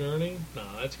Fable: The Journey. No,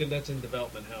 that's good. That's in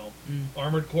development hell. Mm.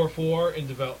 Armored Core 4 in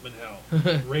development hell.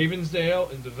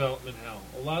 Ravensdale in development hell.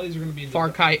 A lot of these are going to be in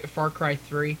Far Cry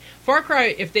 3. Far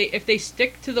Cry, if they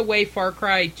stick to the way Far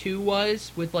Cry 2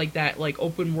 was, with like that like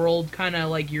open world kind of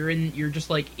like you're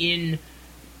just in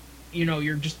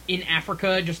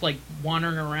Africa, just like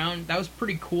wandering around. That was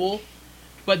pretty cool.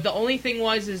 But the only thing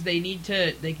is they need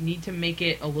to make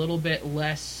it a little bit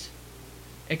less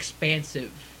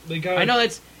expansive. I know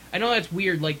that's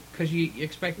weird, like because you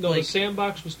expect the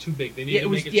sandbox was too big. They needed to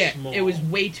make it small. It was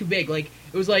way too big. Like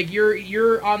it was like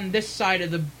you're on this side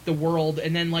of the world,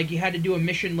 and then like you had to do a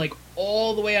mission like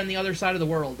all the way on the other side of the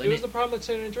world. It was the problem that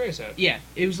San Andreas had. Yeah,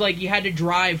 it was like you had to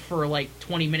drive for like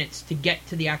 20 minutes to get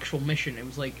to the actual mission. It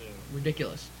was like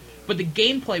ridiculous. Yeah. But the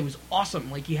gameplay was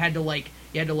awesome. Like you had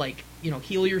to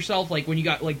heal yourself. Like when you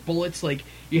got like bullets, like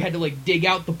you had to like dig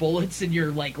out the bullets in your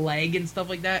like leg and stuff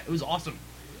like that. It was awesome.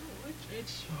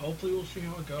 It's hopefully we'll see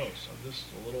how it goes. I'm just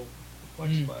a little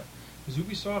perplexed by it. Because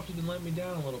Ubisoft has been letting me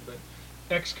down a little bit.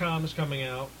 XCOM is coming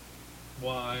out.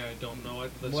 Why? I don't know.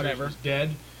 The series was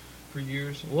dead for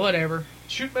years. Whatever.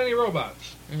 Shoot Many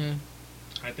Robots.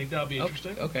 Mm-hmm. I think that'll be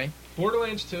interesting. Okay.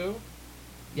 Borderlands 2.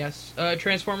 Yes.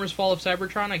 Transformers: Fall of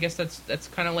Cybertron. I guess that's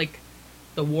kind of like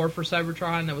the War for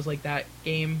Cybertron. That was like that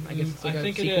game. I guess it's like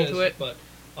a sequel to it. But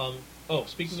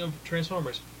speaking of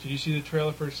Transformers, did you see the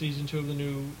trailer for season 2 of the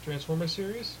new Transformers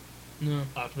series? No.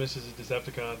 Optimus is a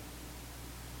Decepticon.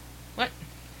 What?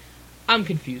 I'm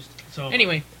confused. So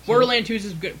Anyway, Borderlands 2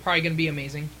 is probably going to be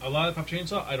amazing. A lot of Pop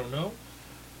Chainsaw, I don't know.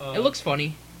 It looks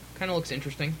funny. Kind of looks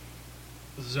interesting.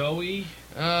 Zoe.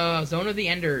 Zone of the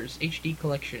Enders HD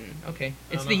collection. Okay,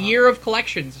 it's the year of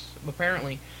collections.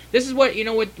 Apparently, this is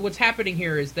what's happening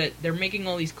here is that they're making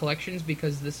all these collections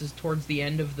because this is towards the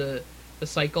end of the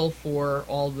cycle for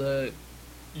all the.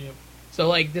 Yep. So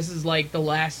like this is like the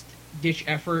last ditch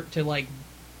effort to like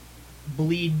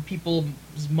bleed people's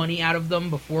money out of them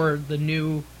before the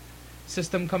new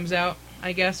system comes out.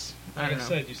 I guess. Like I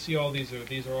said, you see all these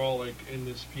are all like in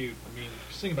dispute. I mean,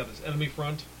 just think about this: Enemy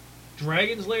Front,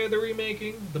 Dragon's Lair they're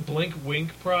remaking, the Blink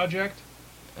Wink project.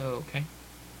 Oh, okay.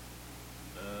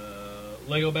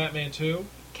 Lego Batman 2.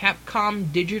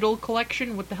 Capcom Digital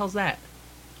Collection? What the hell's that?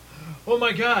 Oh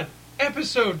my god!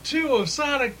 Episode 2 of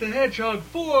Sonic the Hedgehog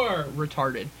 4!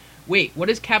 Retarded. Wait, what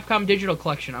is Capcom Digital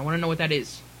Collection? I want to know what that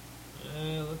is.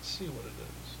 Let's see what it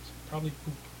is. It's probably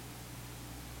poop.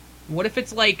 What if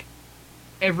it's like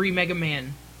every Mega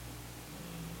Man?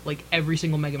 Like every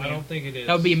single Mega Man? I don't think it is.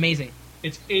 That would be amazing.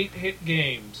 It's 8-hit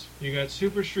games. You got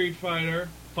Super Street Fighter,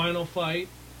 Final Fight,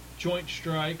 Joint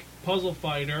Strike, Puzzle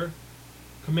Fighter,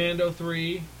 Commando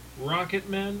 3, Rocket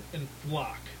Men, and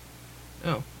Flock.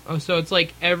 Oh, so it's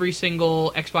like every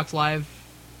single Xbox Live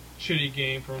shitty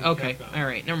game from Okay, Capcom.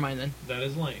 Alright, never mind then. That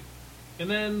is lame. And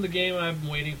then the game I've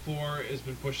been waiting for has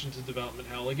been pushed into development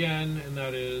hell again, and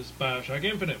that is Bioshock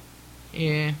Infinite.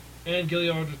 Yeah. And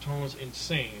Guillermo del Toro's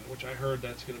Insane, which I heard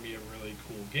that's going to be a really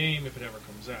cool game if it ever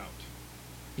comes out.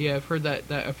 Yeah, I've heard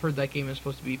that game is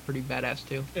supposed to be pretty badass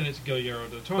too. And it's Guillermo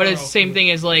del Toro. But it's the same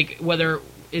thing as like whether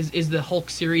is the Hulk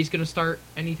series going to start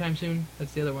anytime soon?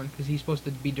 That's the other one because he's supposed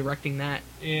to be directing that.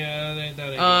 Yeah, that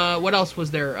ain't what else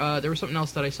was there? There was something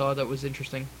else that I saw that was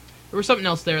interesting. There was something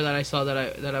else there that I saw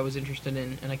that I was interested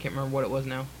in, and I can't remember what it was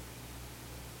now.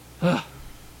 Ugh.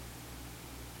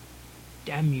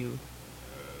 Damn you.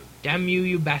 Damn you,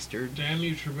 you bastard. Damn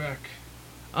you, Trebek.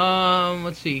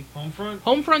 Let's see. Homefront?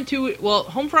 Homefront 2, well,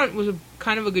 Homefront was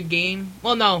kind of a good game.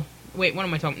 Well, no. Wait, what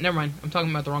am I talking? Never mind. I'm talking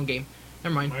about the wrong game.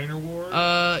 Never mind. Minor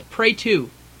Wars? Prey 2.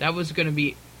 That was going to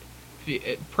be...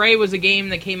 Prey was a game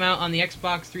that came out on the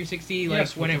Xbox 360 like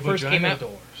yes, when it first came out.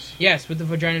 Doors. Yes, with the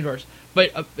vagina doors.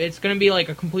 But it's going to be like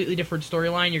a completely different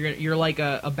storyline. You're like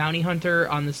a bounty hunter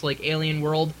on this like alien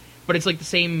world, but it's like the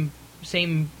same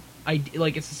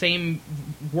like it's the same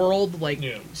world, like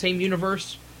same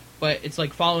universe, but it's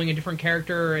like following a different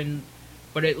character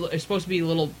but it's supposed to be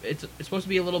it's supposed to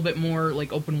be a little bit more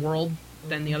like open world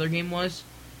than the other game was.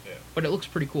 Yeah. But it looks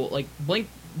pretty cool. Like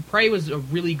Prey was a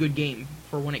really good game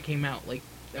for when it came out. Like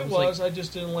it was. I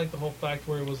just didn't like the whole fact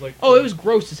where it was like. Oh, it was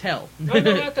gross as hell. No,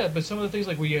 not that. But some of the things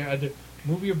like where you had to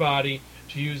move your body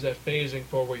to use that phasing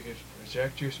for where you could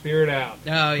project your spirit out.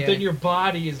 Oh yeah. But then your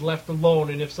body is left alone,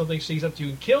 and if something sneaks up to you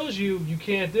and kills you, you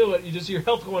can't do it. You just see your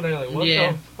health going down. Like what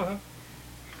the fuck?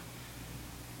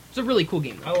 It's a really cool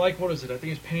game. I like what is it? I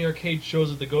think it's Penny Arcade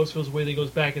shows it. The ghost feels away. Then he goes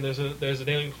back, and there's an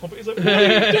alien. He's like, what are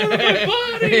you doing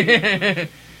to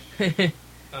my body?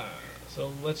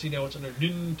 So let's see now what's under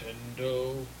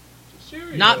Nintendo.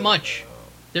 Not much.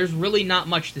 There's really not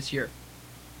much this year.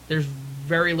 There's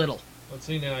very little. Let's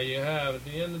see now. You have at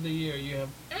the end of the year, you have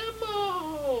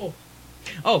Ammo.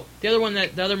 Oh,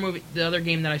 the other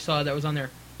game that I saw that was on there,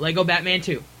 Lego Batman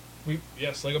 2.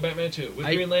 Yes, Lego Batman 2 with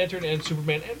Green Lantern and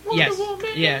Superman and Wonder Woman.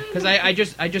 Yeah, because I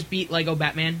just beat Lego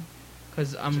Batman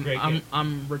because I'm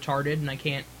retarded and I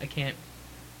can't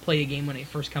play a game when it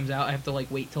first comes out. I have to like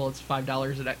wait till it's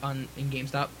 $5 in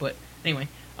GameStop. But anyway,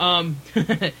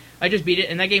 I just beat it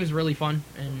and that game is really fun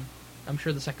and I'm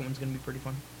sure the second one's gonna be pretty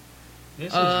fun.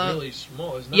 This is really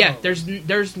small. It's not yeah,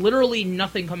 there's literally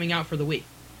nothing coming out for the Wii.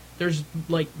 There's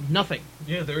like nothing.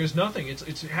 Yeah, there is nothing.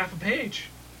 It's half a page.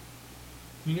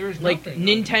 I mean, there's like nothing.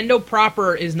 Nintendo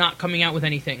proper is not coming out with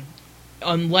anything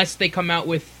unless they come out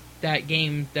with that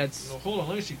game that's hold on,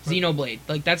 let me see. Xenoblade.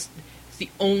 Like that's the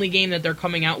only game that they're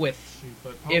coming out with,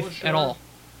 if at all.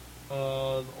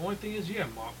 The only thing is,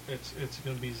 it's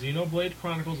going to be Xenoblade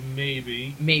Chronicles,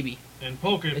 maybe, and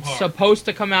Pokémon. It's supposed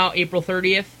to come out April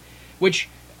 30th, which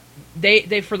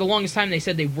they for the longest time they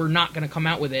said they were not going to come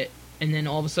out with it, and then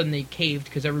all of a sudden they caved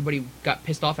because everybody got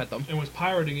pissed off at them and was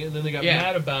pirating it, and then they got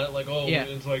mad about it, like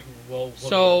it's like well.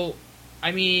 So,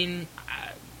 I mean,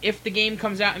 if the game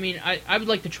comes out, I mean, I would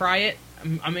like to try it.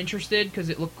 I'm interested because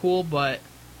it looked cool, but.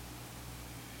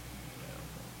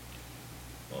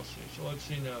 We'll see. So let's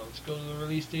see now. Let's go to the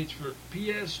release dates for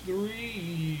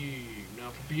PS3. Now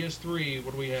for PS3,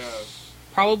 what do we have?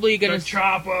 Probably gonna the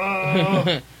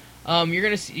chopper.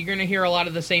 You're gonna hear a lot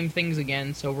of the same things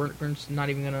again. So we're just not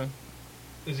even gonna.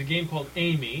 There's a game called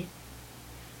Amy.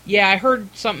 Yeah, I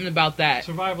heard something about that.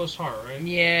 Survivalist horror, right?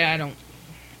 Yeah,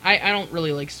 I don't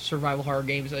really like survival horror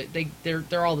games.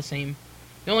 They're all the same.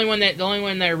 The only one that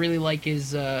I really like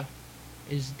is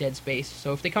Dead Space.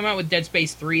 So if they come out with Dead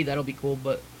Space 3, that'll be cool.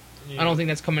 But Yeah. I don't think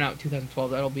that's coming out in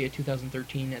 2012. That'll be a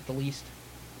 2013 at the least.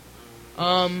 See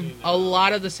A now.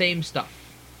 lot of the same stuff.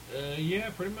 Yeah,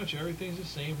 pretty much everything's the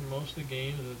same for most of the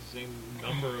games. It's the same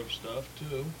number of stuff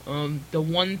too. The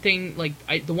one thing,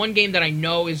 the one game that I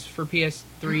know is for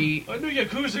PS3. A new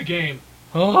Yakuza game.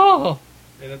 Oh,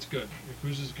 Yeah, that's good.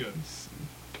 Yakuza's good.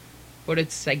 but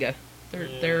it's Sega.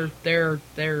 Yeah.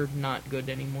 They're not good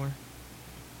anymore.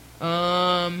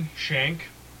 Shank.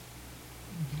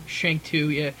 Shank 2,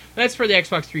 yeah, that's for the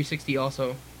Xbox 360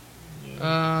 also.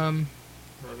 Yeah.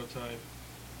 Prototype.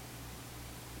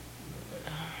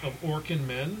 Of Orkin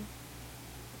Men.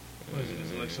 What is it?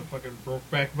 Is it like some fucking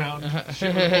Brokeback Mountain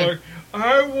shit? Where like,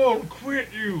 I won't quit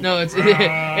you. No, it's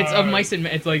it's of Mice and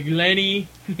Men. It's like Lenny,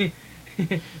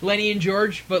 Lenny and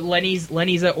George, but Lenny's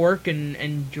a orc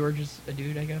and George is a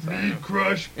dude, I guess. I don't know.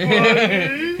 Crush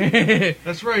Party.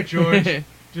 That's right, George.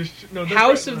 Just no. That's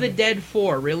House right. of the Dead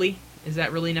 4, really? Is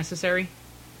that really necessary?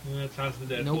 That's House of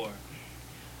the Dead Nope. 4.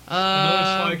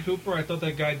 Another Sly Cooper. I thought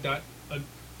that guy died.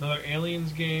 Another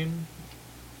Aliens game.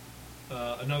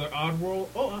 Another Oddworld.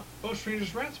 Oh,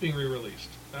 Strangest Rats being re-released.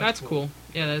 That's cool.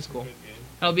 Yeah, that is That's a cool. good game.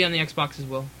 That'll be on the Xbox as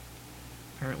well,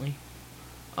 apparently.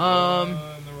 And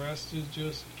the rest is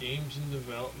just games in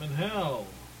development hell.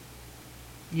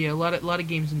 Yeah, a lot of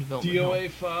games in development. DOA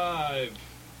 5.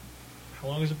 How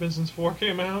long has it been since 4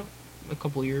 came out? A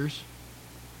couple years.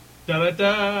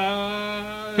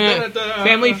 Da-da-da, da-da-da.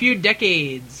 Family Feud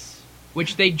Decades,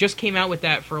 which they just came out with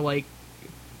that for like,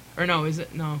 or no, is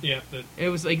it no? Yeah. It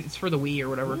was like it's for the Wii or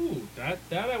whatever. Ooh, that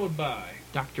I would buy.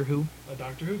 Doctor Who. A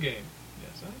Doctor Who game.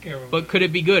 Yes, I don't care. But could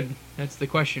it be good? That's the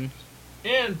question.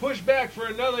 And pushed back for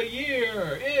another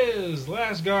year is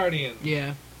Last Guardian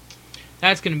Yeah,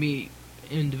 that's gonna be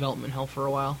in development hell for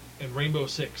a while. and Rainbow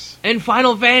Six. And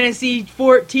Final Fantasy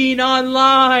 14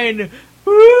 Online.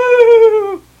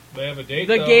 Woo! They have a date.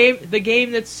 The though.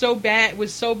 game that's so bad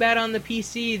was so bad on the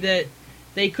PC that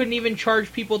they couldn't even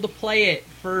charge people to play it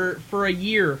for a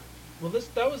year. Well,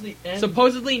 that was the end.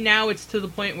 Supposedly now it's to the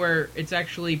point where it's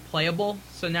actually playable.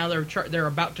 So now they're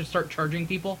about to start charging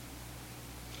people.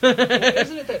 Well,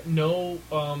 isn't it that no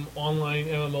online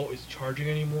MMO is charging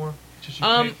anymore? It's just you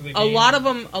pay for the A game? lot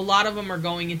of them are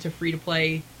going into free to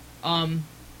play.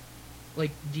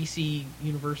 Like DC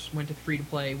Universe went to free to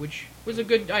play, which was a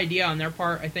good idea on their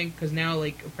part, I think, because now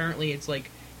like apparently it's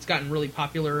gotten really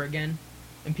popular again,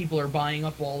 and people are buying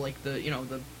up all like the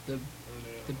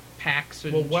packs.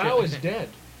 And Well, shit WoW like is that. dead.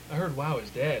 I heard WoW is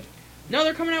dead. No,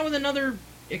 they're coming out with another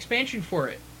expansion for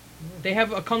it. They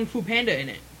have a Kung Fu Panda in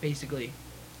it, basically.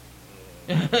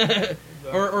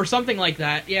 or something like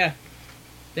that, yeah.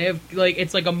 They have like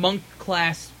it's like a monk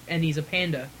class and he's a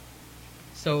panda.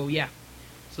 So yeah.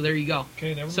 So there you go.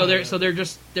 Okay, never So mind.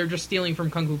 they're just stealing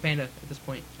from Kung Fu Panda at this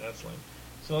point. That's lame.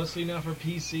 So let's see now for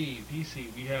PC.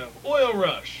 PC, we have Oil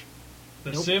Rush,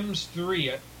 The Nope. Sims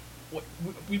 3.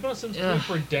 We've been on Sims 3 Ugh.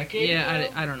 for a decade. Yeah,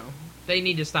 now? I don't know. They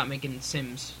need to stop making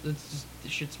Sims. This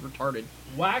shit's retarded.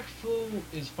 Wakfu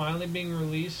is finally being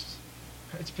released.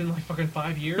 It's been like fucking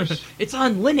 5 years. It's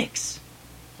on Linux.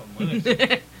 On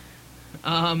Linux.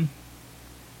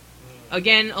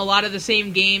 Again, a lot of the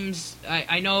same games.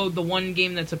 I know the one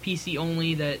game that's a PC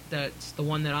only that's the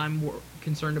one that I'm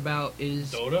concerned about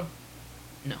is Dota?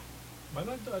 No. Why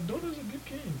not? Dota's a good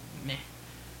game. Meh.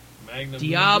 Magnum.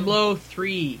 Diablo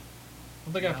 3.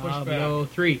 I think I pushed Diablo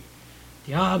back. 3.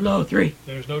 Diablo 3.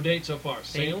 There's no date so far.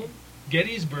 Thank Salem?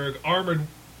 Gettysburg Armored.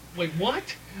 Wait, what?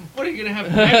 What are you gonna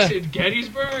have next in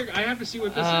Gettysburg? I have to see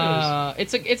what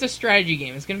this It's a strategy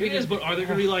game. It's gonna is. be It is, but are they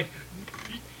gonna be like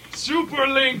Super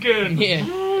Lincoln?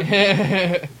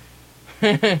 Yeah.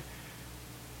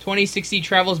 2060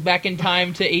 travels back in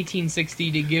time to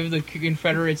 1860 to give the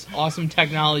Confederates awesome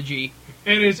technology.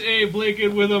 And it's Abe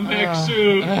Lincoln with a mech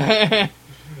suit.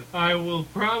 I will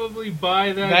probably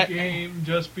buy that game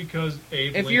just because Abe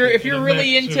if Lincoln you're in a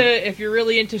really mech into suit. if you're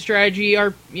really into strategy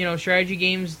or strategy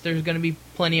games, there's going to be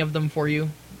plenty of them for you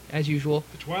as usual.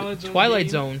 The Twilight Zone. Twilight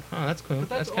game, Zone. Oh, that's cool. But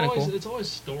That's kind of cool. It's always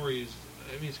stories.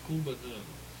 I mean, it's cool, but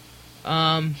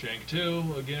Shank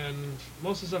 2 again.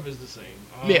 Most of the stuff is the same.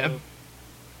 Yeah.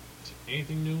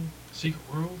 Anything new? Secret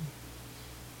World.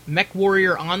 Mech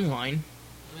Warrior Online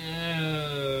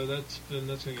That's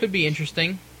gonna could be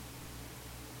interesting.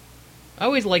 I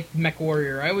always liked Mech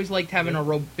Warrior. I always liked having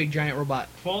a big giant robot.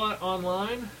 Fallout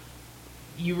Online.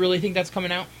 You really think that's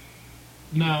coming out?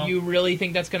 No. You really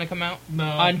think that's going to come out No.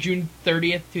 on June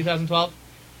 30th, 2012?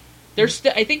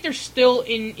 I think they're still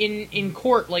in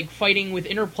court, like fighting with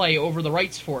Interplay over the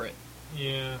rights for it.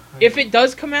 Yeah. If it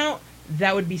does come out,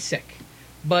 that would be sick,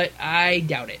 but I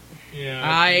doubt it. Yeah,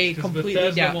 I completely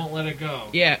Bethesda doubt. won't let it go.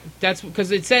 Yeah, that's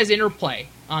because it says Interplay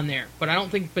on there, but I don't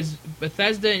think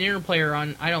Bethesda and Interplay are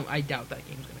on. I doubt that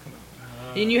game's gonna come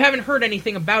out. And you haven't heard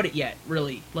anything about it yet,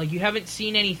 really. Like you haven't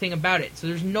seen anything about it, so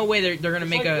there's no way they're gonna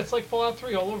make a. It's like Fallout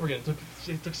 3 all over again.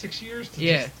 It took 6 years. To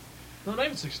Yeah. No, not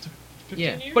even 6. It took 15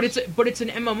 Yeah, years. but it's an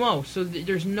MMO, so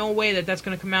there's no way that's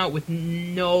gonna come out with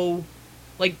no.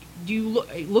 Like, do you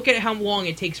look at how long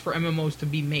it takes for MMOs to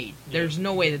be made? Yeah. There's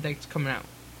no way that's coming out.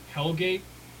 Hellgate.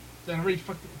 That already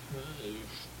fucking.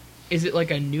 Is it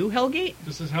like a new Hellgate?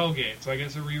 This is Hellgate, so I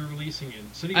guess they're re-releasing it.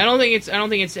 City. I don't think it's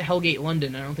Hellgate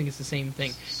London. I don't think it's the same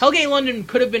thing. Hellgate London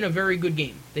could have been a very good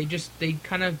game. They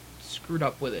kind of screwed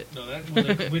up with it. No, that was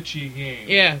a glitchy game.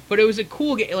 Yeah, but it was a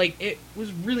cool game. Like it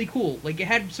was really cool. Like it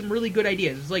had some really good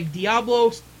ideas. It was like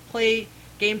Diablo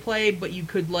gameplay, but you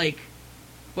could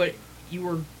but you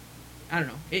were, I don't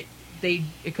know. It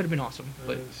could have been awesome,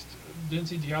 but. Didn't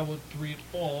see Diablo 3 at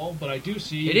all, but I do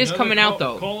see it is coming out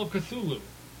though. Call of Cthulhu.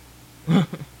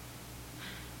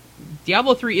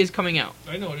 Diablo 3 is coming out.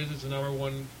 I know it is. It's the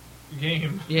 #1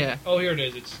 game. Yeah. Oh, here it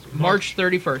is. It's March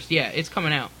 31st. Yeah, it's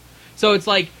coming out. So it's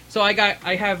like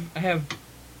I have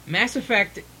Mass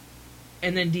Effect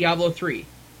and then Diablo 3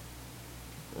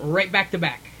 right back to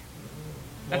back.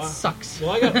 That sucks.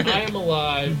 Well, I got I Am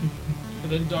Alive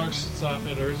and then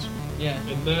Darksiders. Yeah.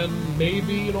 And then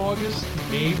maybe in August,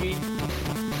 maybe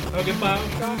I'll get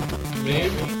Bioshock. Maybe.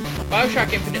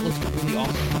 Bioshock Infinite looks really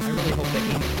awesome. I really hope that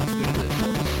game is as good as it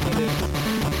looks. It is.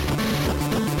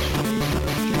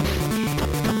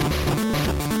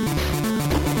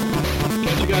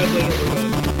 Catch you guys later. We're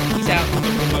done. Peace out. I'm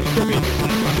gonna watch Prometheus now.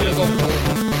 I'm gonna go forward.